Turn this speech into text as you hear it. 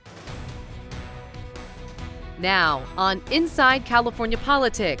Now, on Inside California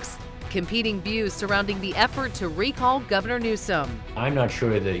Politics, competing views surrounding the effort to recall Governor Newsom. I'm not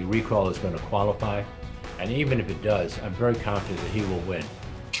sure the recall is going to qualify, and even if it does, I'm very confident that he will win.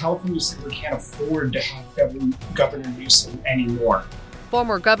 California simply can't afford to have Governor Newsom anymore.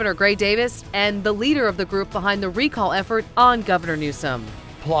 Former Governor Gray Davis and the leader of the group behind the recall effort on Governor Newsom.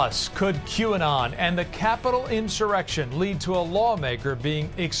 Plus, could QAnon and the Capitol insurrection lead to a lawmaker being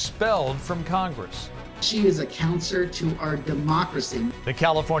expelled from Congress? She is a counselor to our democracy. The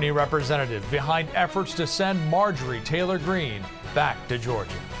California representative behind efforts to send Marjorie Taylor Greene back to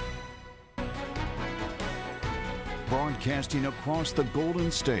Georgia. Broadcasting across the Golden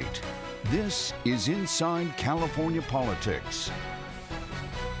State, this is Inside California Politics.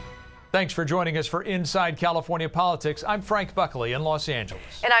 Thanks for joining us for Inside California Politics. I'm Frank Buckley in Los Angeles.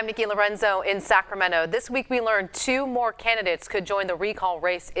 And I'm Nikki Lorenzo in Sacramento. This week we learned 2 more candidates could join the recall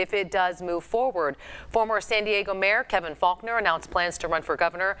race if it does move forward. Former San Diego Mayor Kevin Faulconer announced plans to run for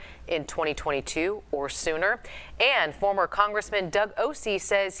governor in 2022 or sooner. And former Congressman Doug Ose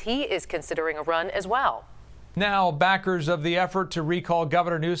says he is considering a run as well. Now, backers of the effort to recall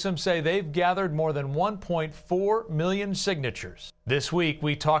Governor Newsom say they've gathered more than 1.4 million signatures. This week,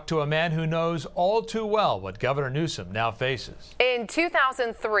 we talked to a man who knows all too well what Governor Newsom now faces. In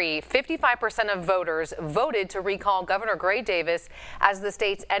 2003, 55% of voters voted to recall Governor Gray Davis as the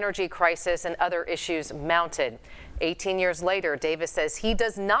state's energy crisis and other issues mounted. 18 years later, Davis says he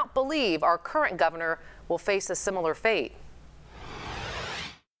does not believe our current governor will face a similar fate.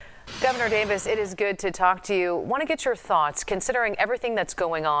 Governor Davis, it is good to talk to you. Want to get your thoughts, considering everything that's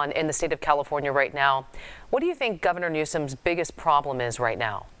going on in the state of California right now. What do you think Governor Newsom's biggest problem is right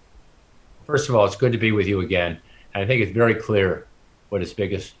now? First of all, it's good to be with you again. And I think it's very clear what his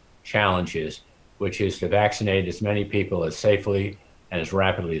biggest challenge is, which is to vaccinate as many people as safely and as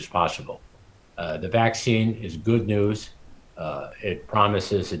rapidly as possible. The vaccine is good news. It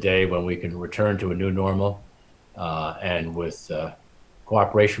promises a day when we can return to a new normal, and with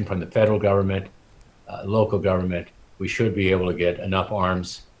cooperation from the federal government, local government, we should be able to get enough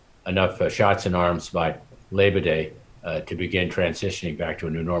shots in arms by Labor Day to begin transitioning back to a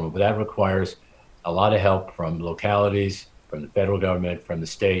new normal. But that requires a lot of help from localities, from the federal government, from the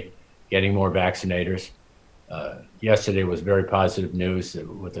state, getting more vaccinators. Yesterday was very positive news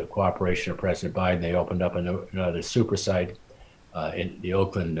with the cooperation of President Biden. They opened up another super site in the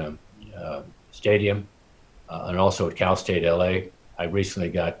Oakland Stadium and also at Cal State LA. I recently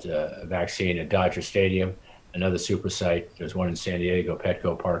got a vaccine at Dodger Stadium, another super site. There's one in San Diego,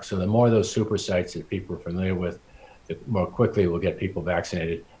 Petco Park. So the more of those super sites that people are familiar with, the more quickly we'll get people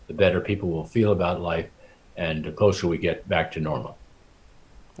vaccinated, the better people will feel about life, and the closer we get back to normal.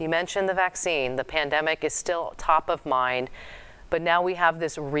 You mentioned the vaccine. The pandemic is still top of mind, but now we have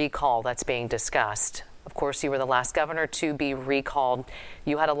this recall that's being discussed. Of course, you were the last governor to be recalled.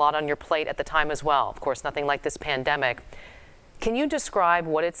 You had a lot on your plate at the time as well. Of course, nothing like this pandemic. Can you describe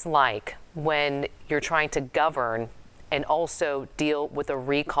what it's like when you're trying to govern and also deal with a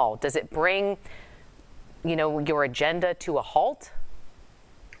recall? Does it bring, your agenda to a halt?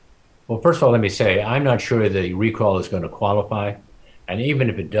 Well, first of all, let me say, I'm not sure the recall is going to qualify. And even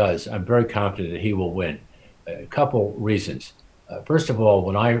if it does, I'm very confident that he will win. A couple reasons. First of all,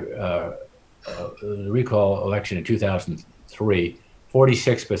 when the recall election in 2003,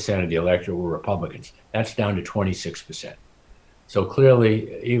 46% of the electorate were Republicans. That's down to 26%. So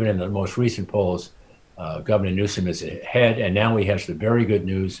clearly, even in the most recent polls, Governor Newsom is ahead, and now he has the very good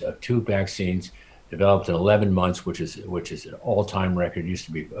news of 2 vaccines developed in 11 months, which is an all-time record. It used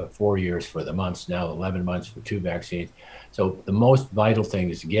to be 4 years for the months, now 11 months for 2 vaccines. So the most vital thing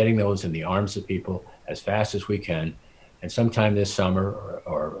is getting those in the arms of people as fast as we can, and sometime this summer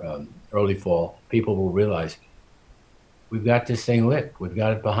or early fall, people will realize we've got this thing lit. We've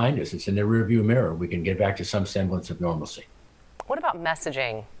got it behind us. It's in the rearview mirror. We can get back to some semblance of normalcy. What about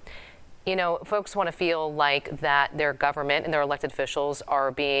messaging? Folks want to feel like that their government and their elected officials are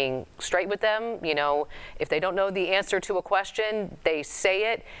being straight with them. If they don't know the answer to a question, they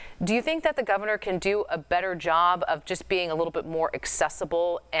say it. Do you think that the governor can do a better job of just being a little bit more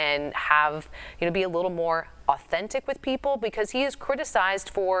accessible and have, be a little more authentic with people? Because he is criticized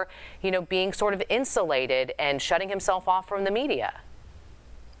for, being sort of insulated and shutting himself off from the media.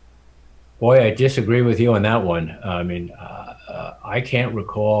 Boy, I disagree with you on that one. I can't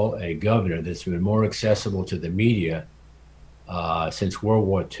recall a governor that's been more accessible to the media since World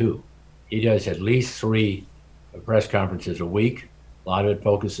War II. He does at least 3 press conferences a week. A lot of it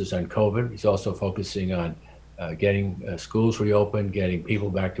focuses on COVID. He's also focusing on getting schools reopened, getting people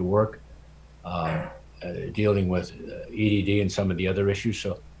back to work, dealing with EDD and some of the other issues.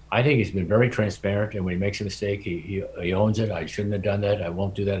 So I think he's been very transparent, and when he makes a mistake, he owns it. I shouldn't have done that. I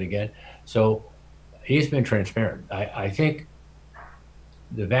won't do that again. So he's been transparent. I think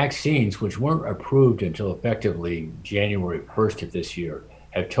the vaccines, which weren't approved until effectively January 1st of this year,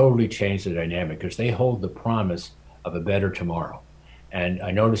 have totally changed the dynamic because they hold the promise of a better tomorrow. And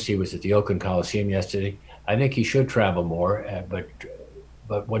I noticed he was at the Oakland Coliseum yesterday. I think he should travel more,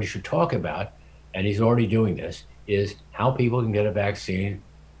 but what he should talk about, and he's already doing this, is how people can get a vaccine.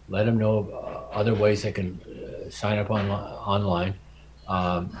 Let them know other ways they can sign up online,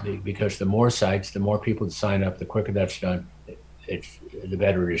 because the more sites, the more people that sign up, the quicker that's done, the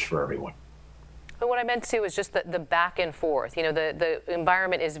better it is for everyone. But what I meant to is just the back and forth. You know, the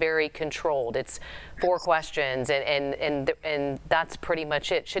environment is very controlled. It's 4 questions, and that's pretty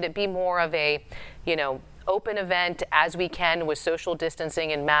much it. Should it be more of a, you know, open event as we can with social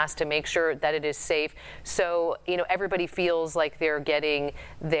distancing and masks to make sure that it is safe, so, you know, everybody feels like they're getting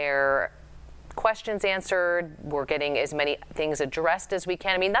their questions answered, we're getting as many things addressed as we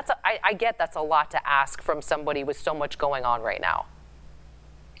can? I mean, I get that's a lot to ask from somebody with so much going on right now.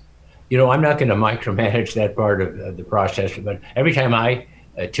 You know, I'm not going to micromanage that part of the process, but every time I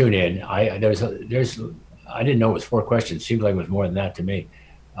tune in, I didn't know it was 4 questions. It seemed like it was more than that to me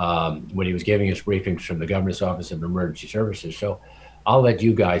when he was giving us briefings from the Governor's Office of Emergency Services. So I'll let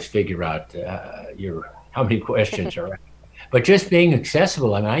you guys figure out how many questions are. But just being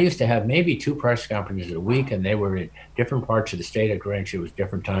accessible. I mean, I used to have maybe 2 press conferences a week, and they were in different parts of the state. Granted, it was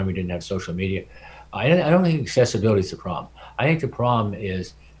different time. We didn't have social media. I don't think accessibility is the problem. I think the problem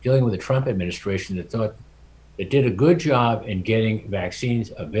is dealing with the Trump administration that thought it did a good job in getting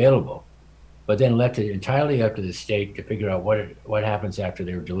vaccines available, but then left it entirely up to the state to figure out what happens after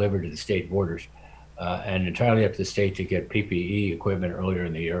they were delivered to the state borders, and entirely up to the state to get PPE equipment earlier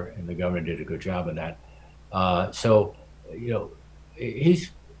in the year, and the governor did a good job of that. So, you know, he's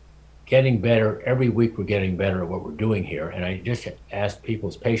getting better. Every week we're getting better at what we're doing here, and I just ask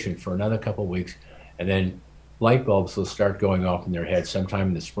people's patience for another couple of weeks, and then light bulbs will start going off in their heads sometime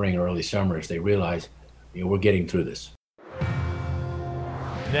in the spring or early summer as they realize, you know, we're getting through this.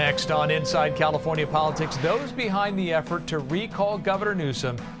 Next on Inside California Politics, those behind the effort to recall Governor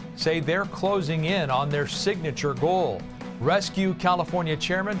Newsom say they're closing in on their signature goal. Rescue California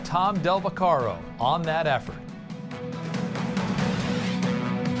Chairman Tom Del Vaccaro on that effort.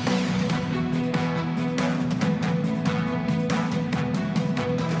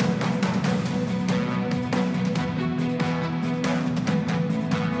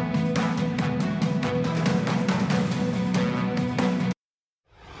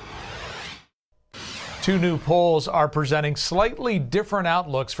 Two new polls are presenting slightly different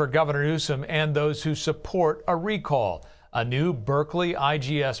outlooks for Governor Newsom and those who support a recall. A new Berkeley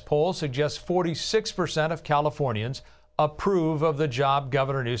IGS poll suggests 46% of Californians approve of the job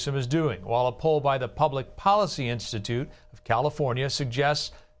Governor Newsom is doing, while a poll by the Public Policy Institute of California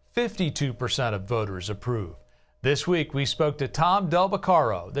suggests 52% of voters approve. This week, we spoke to Tom Del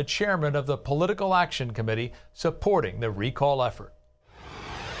Vaccaro, the chairman of the Political Action Committee supporting the recall effort.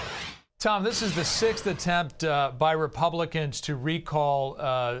 Tom, this is the 6th attempt by Republicans to recall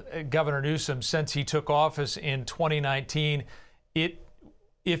Governor Newsom since he took office in 2019.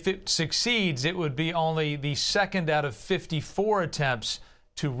 If it succeeds, it would be only the 2nd out of 54 attempts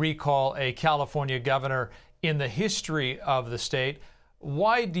to recall a California governor in the history of the state.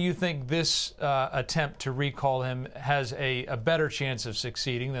 Why do you think this attempt to recall him has a better chance of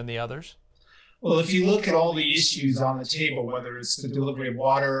succeeding than the others? Well, if you look at all the issues on the table, whether it's the delivery of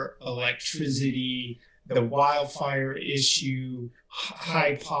water, electricity, the wildfire issue,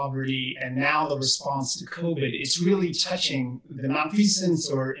 high poverty, and now the response to COVID, it's really touching the malfeasance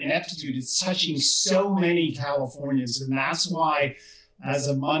or ineptitude. It's touching so many Californians. And that's why, as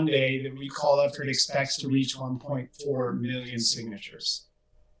of Monday, the recall effort expects to reach 1.4 million signatures.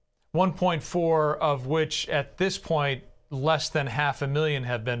 1.4 of which, at this point, less than 500,000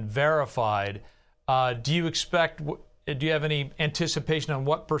 have been verified. Do you have any anticipation on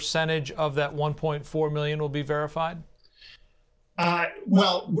what percentage of that 1.4 million will be verified?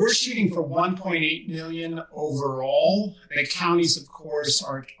 Well, we're shooting for 1.8 million overall. The counties, of course,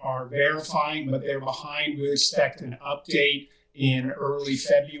 are verifying, but they're behind. We expect an update in early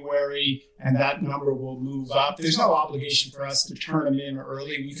February, and that number will move up. There's no obligation for us to turn them in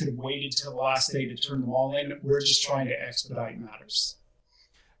early. We could have waited till the last day to turn them all in. We're just trying to expedite matters.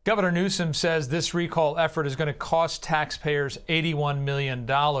 Governor Newsom says this recall effort is going to cost taxpayers $81 million.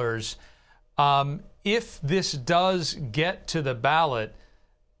 If this does get to the ballot,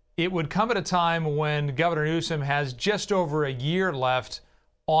 it would come at a time when Governor Newsom has just over a year left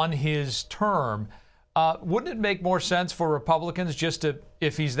on his term. Wouldn't it make more sense for Republicans just to,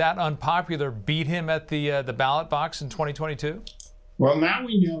 if he's that unpopular, beat him at the ballot box in 2022? Well, now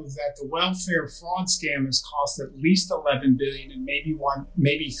we know that the welfare fraud scam has cost at least $11 billion and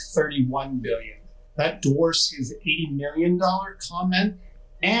maybe $31 billion. That dwarfs his $80 million comment.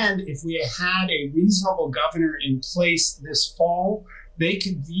 And if we had a reasonable governor in place this fall, that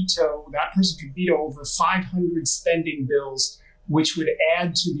person could veto over 500 spending bills, which would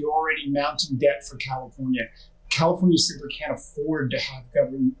add to the already mounting debt for California. California simply can't afford to have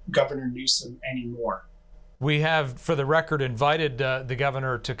Governor Newsom anymore. We have, for the record, invited the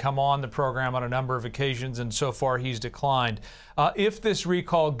governor to come on the program on a number of occasions, and so far he's declined. If this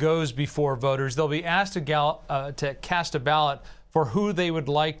recall goes before voters, they'll be asked to cast a ballot for who they would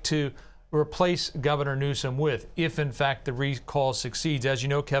like to replace Governor Newsom with, if in fact the recall succeeds. As you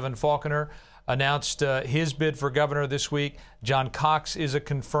know, Kevin Faulconer announced his bid for governor this week. John Cox is a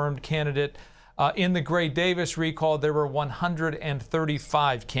confirmed candidate. In the Gray Davis recall, there were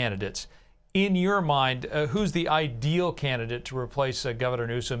 135 candidates. In your mind, who's the ideal candidate to replace Governor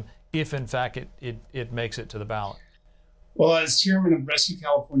Newsom if, in fact, it makes it to the ballot? Well, as chairman of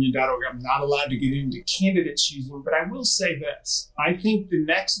RescueCalifornia.org, I'm not allowed to get into candidate choosing, but I will say this. I think the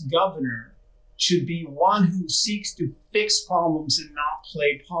next governor should be one who seeks to fix problems and not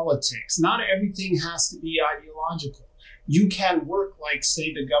play politics. Not everything has to be ideological. You can work like,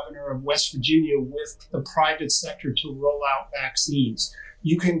 say, the governor of West Virginia with the private sector to roll out vaccines.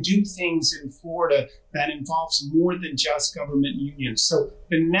 You can do things in Florida that involves more than just government unions. So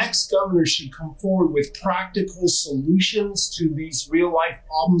the next governor should come forward with practical solutions to these real life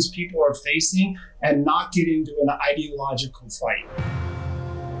problems people are facing and not get into an ideological fight.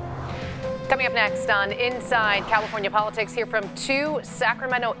 Coming up next on Inside California Politics, hear from two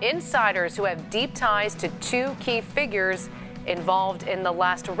Sacramento insiders who have deep ties to two key figures involved in the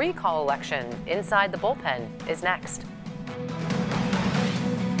last recall election. Inside the Bullpen is next.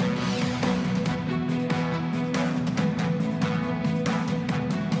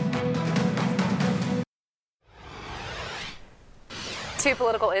 Two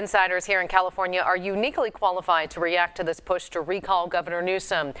political insiders here in California are uniquely qualified to react to this push to recall Governor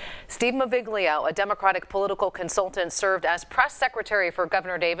Newsom. Steve Maviglio, a Democratic political consultant, served as press secretary for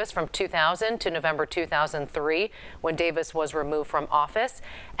Governor Davis from 2000 to November 2003, when Davis was removed from office.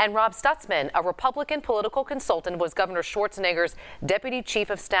 And Rob Stutzman, a Republican political consultant, was Governor Schwarzenegger's deputy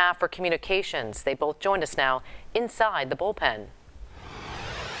chief of staff for communications. They both joined us now inside the Bullpen.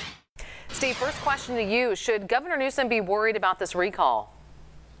 Steve, first question to you. Should Governor Newsom be worried about this recall?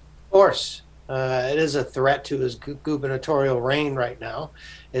 Of course. It is a threat to his gubernatorial reign right now.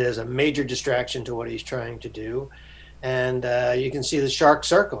 It is a major distraction to what he's trying to do. And you can see the shark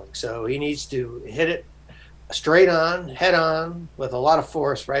circling. So he needs to hit it straight on, head on, with a lot of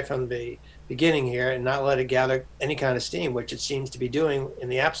force right from the beginning here and not let it gather any kind of steam, which it seems to be doing in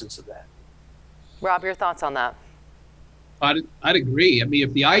the absence of that. Rob, your thoughts on that? I'd agree. I mean,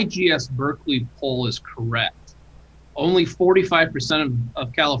 if the IGS Berkeley poll is correct, only 45%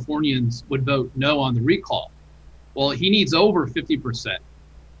 of Californians would vote no on the recall. Well, he needs over 50%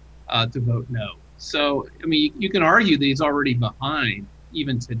 to vote no. So, I mean, you can argue that he's already behind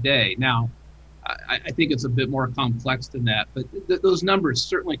even today. Now, I think it's a bit more complex than that, but those numbers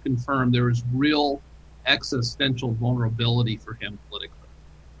certainly confirm there is real existential vulnerability for him politically.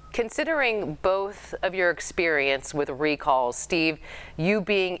 Considering both of your experience with recalls, Steve, you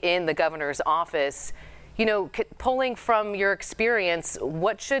being in the governor's office, you know, pulling from your experience,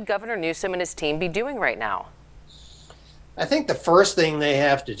 what should Governor Newsom and his team be doing right now? I think the first thing they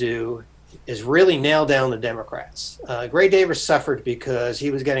have to do is really nail down the Democrats. Gray Davis suffered because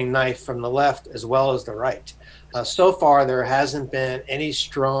he was getting knifed from the left as well as the right. So far, there hasn't been any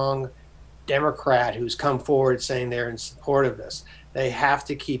strong Democrat who's come forward saying they're in support of this. They have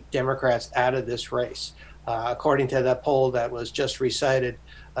to keep Democrats out of this race. According to that poll that was just recited,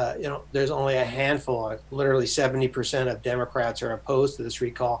 there's only a handful, literally 70% of Democrats are opposed to this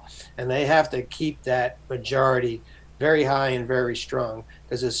recall, and they have to keep that majority very high and very strong,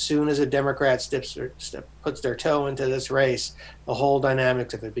 because as soon as a Democrat puts their toe into this race, the whole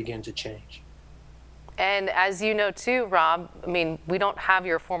dynamics of it begin to change. And as you know too, Rob, I mean, we don't have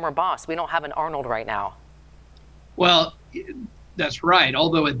your former boss. We don't have an Arnold right now. Well, that's right.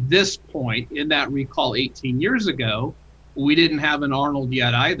 Although at this point in that recall 18 years ago, we didn't have an Arnold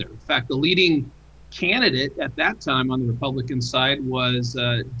yet either. In fact, the leading candidate at that time on the Republican side was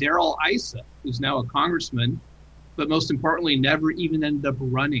Darrell Issa, who's now a congressman, but most importantly, never even ended up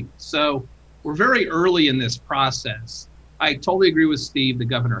running. So we're very early in this process. I totally agree with Steve. The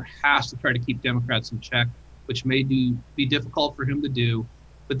governor has to try to keep Democrats in check, which may be difficult for him to do.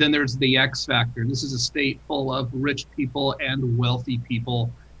 But then there's the X factor. This is a state full of rich people and wealthy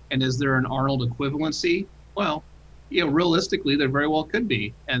people. And is there an Arnold equivalency? Well, realistically, there very well could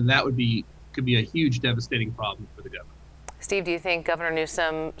be. And that could be a huge devastating problem for the governor. Steve, do you think Governor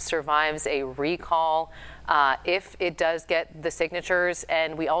Newsom survives a recall if it does get the signatures?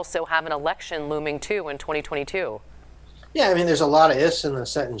 And we also have an election looming too in 2022. Yeah, I mean, there's a lot of ifs in the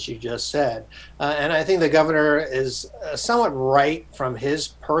sentence you just said. And I think the governor is somewhat right from his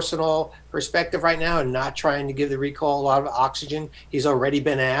personal perspective right now and not trying to give the recall a lot of oxygen. He's already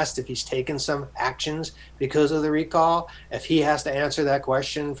been asked if he's taken some actions because of the recall. If he has to answer that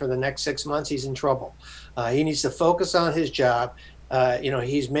question for the next 6 months, he's in trouble. He needs to focus on his job.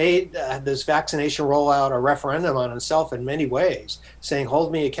 He's made this vaccination rollout a referendum on himself in many ways, saying,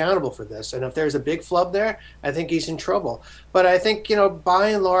 hold me accountable for this. And if there's a big flub there, I think he's in trouble. But I think, by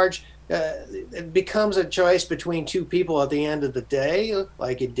and large, it becomes a choice between two people at the end of the day,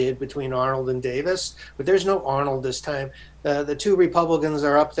 like it did between Arnold and Davis. But there's no Arnold this time. The two Republicans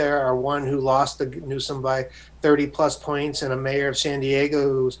are up there are one who lost to Newsom by 30 plus points and a mayor of San Diego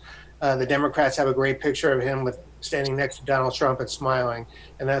who's the Democrats have a great picture of him with standing next to Donald Trump and smiling,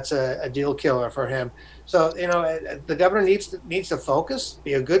 and that's a deal killer for him. So, the governor needs to focus,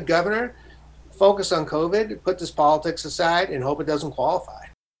 be a good governor, focus on COVID, put this politics aside, and hope it doesn't qualify.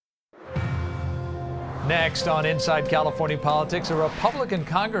 Next on Inside California Politics, a Republican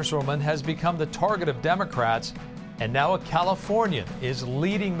congresswoman has become the target of Democrats, and now a Californian is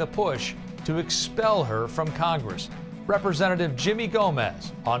leading the push to expel her from Congress. Representative Jimmy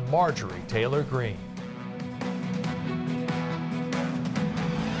Gomez on Marjorie Taylor Greene.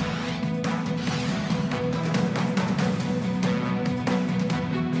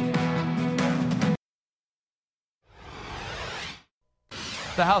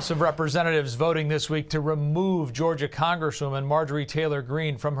 The House of Representatives voting this week to remove Georgia Congresswoman Marjorie Taylor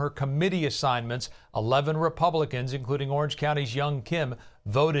Greene from her committee assignments. 11 Republicans, including Orange County's Young Kim,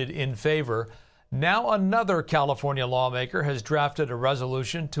 voted in favor. Now another California lawmaker has drafted a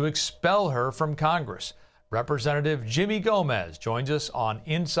resolution to expel her from Congress. Representative Jimmy Gomez joins us on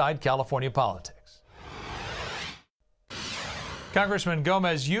Inside California Politics. Congressman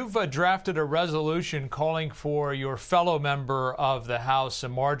Gomez, you've drafted a resolution calling for your fellow member of the House,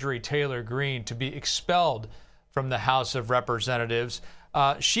 Marjorie Taylor Greene, to be expelled from the House of Representatives.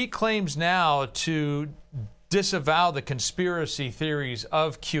 She claims now to disavow the conspiracy theories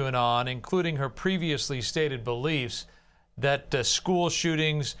of QAnon, including her previously stated beliefs that school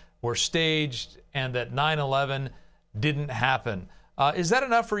shootings were staged and that 9/11 didn't happen. Is that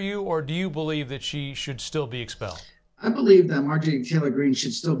enough for you, or do you believe that she should still be expelled? I believe that Marjorie Taylor Greene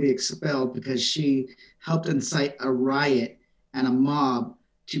should still be expelled because she helped incite a riot and a mob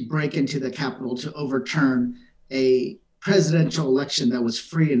to break into the Capitol to overturn a presidential election that was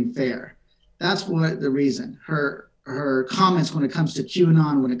free and fair. That's what the reason. Her comments when it comes to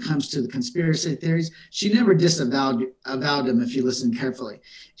QAnon, when it comes to the conspiracy theories, she never disavowed them if you listen carefully.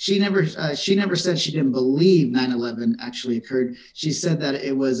 She never said she didn't believe 9/11 actually occurred. She said that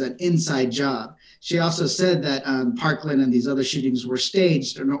it was an inside job. She also said that Parkland and these other shootings were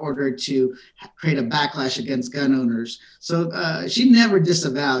staged in order to create a backlash against gun owners. So she never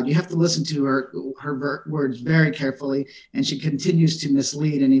disavowed. You have to listen to her words very carefully, and she continues to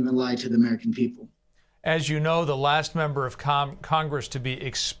mislead and even lie to the American people. As you know, the last member of Congress to be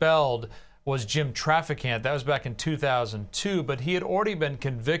expelled was Jim Traficant. That was back in 2002, but he had already been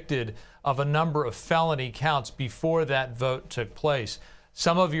convicted of a number of felony counts before that vote took place.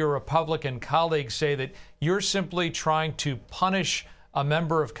 Some of your Republican colleagues say that you're simply trying to punish a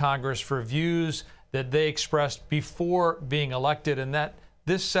member of Congress for views that they expressed before being elected, and that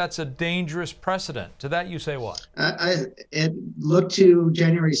this sets a dangerous precedent. To that you say what? Look to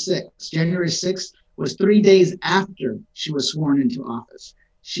January 6th. January 6th was 3 days after she was sworn into office.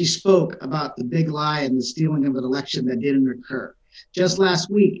 She spoke about the big lie and the stealing of an election that didn't occur. Just last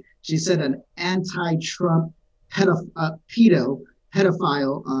week, she said an anti-Trump pedophile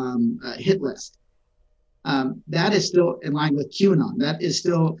hit list. That is still in line with QAnon. That is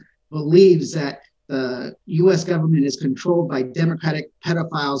still believes that the U.S. government is controlled by Democratic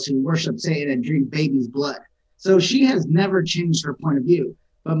pedophiles who worship Satan and drink babies' blood. So she has never changed her point of view.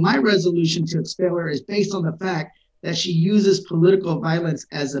 But my resolution to expel her is based on the fact that she uses political violence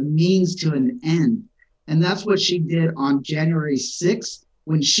as a means to an end. And that's what she did on January 6th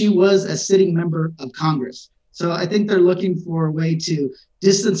when she was a sitting member of Congress. So I think they're looking for a way to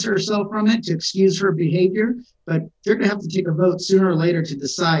distance herself from it, to excuse her behavior, but they're going to have to take a vote sooner or later to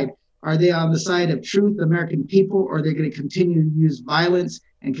decide, are they on the side of truth, the American people, or are they going to continue to use violence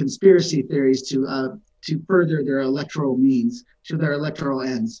and conspiracy theories to to further their electoral means, to their electoral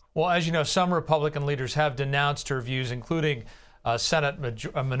ends. Well, as you know, some Republican leaders have denounced her views, including Senate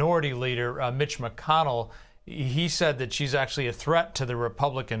Minority Leader Mitch McConnell. He said that she's actually a threat to the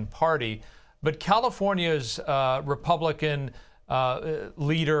Republican Party. But California's Republican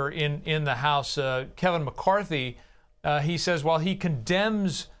leader in the House, Kevin McCarthy, he says while he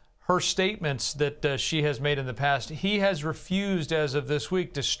condemns her statements that she has made in the past, he has refused as of this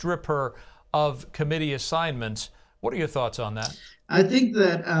week to strip her of committee assignments. What are your thoughts on that? I think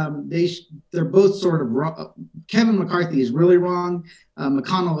that they're both sort of wrong. Kevin McCarthy is really wrong.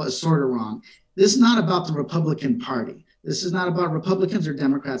 McConnell is sort of wrong. This is not about the Republican Party. This is not about Republicans or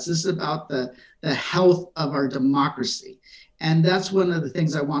Democrats. This is about the health of our democracy. And that's one of the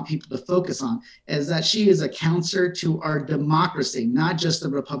things I want people to focus on, is that she is a counselor to our democracy, not just the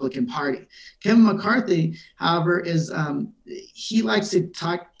Republican Party. Kevin McCarthy, however, he likes to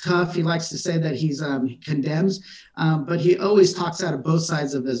talk tough. He likes to say that he condemns, but he always talks out of both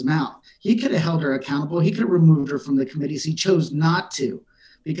sides of his mouth. He could have held her accountable. He could have removed her from the committees. He chose not to,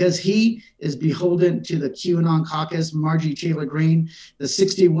 because he is beholden to the QAnon caucus, Marjorie Taylor Greene, the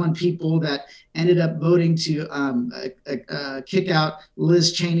 61 people that ended up voting to kick out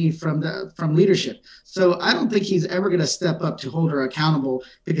Liz Cheney from leadership. So I don't think he's ever going to step up to hold her accountable,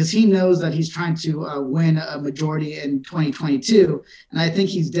 because he knows that he's trying to win a majority in 2022. And I think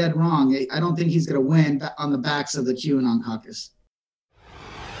he's dead wrong. I don't think he's going to win on the backs of the QAnon caucus.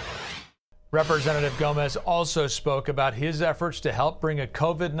 Representative Gomez also spoke about his efforts to help bring a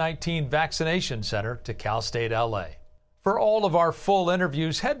COVID-19 vaccination center to Cal State LA. For all of our full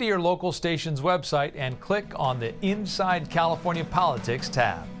interviews, head to your local station's website and click on the Inside California Politics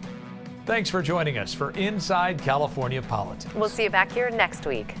tab. Thanks for joining us for Inside California Politics. We'll see you back here next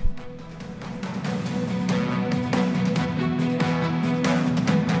week.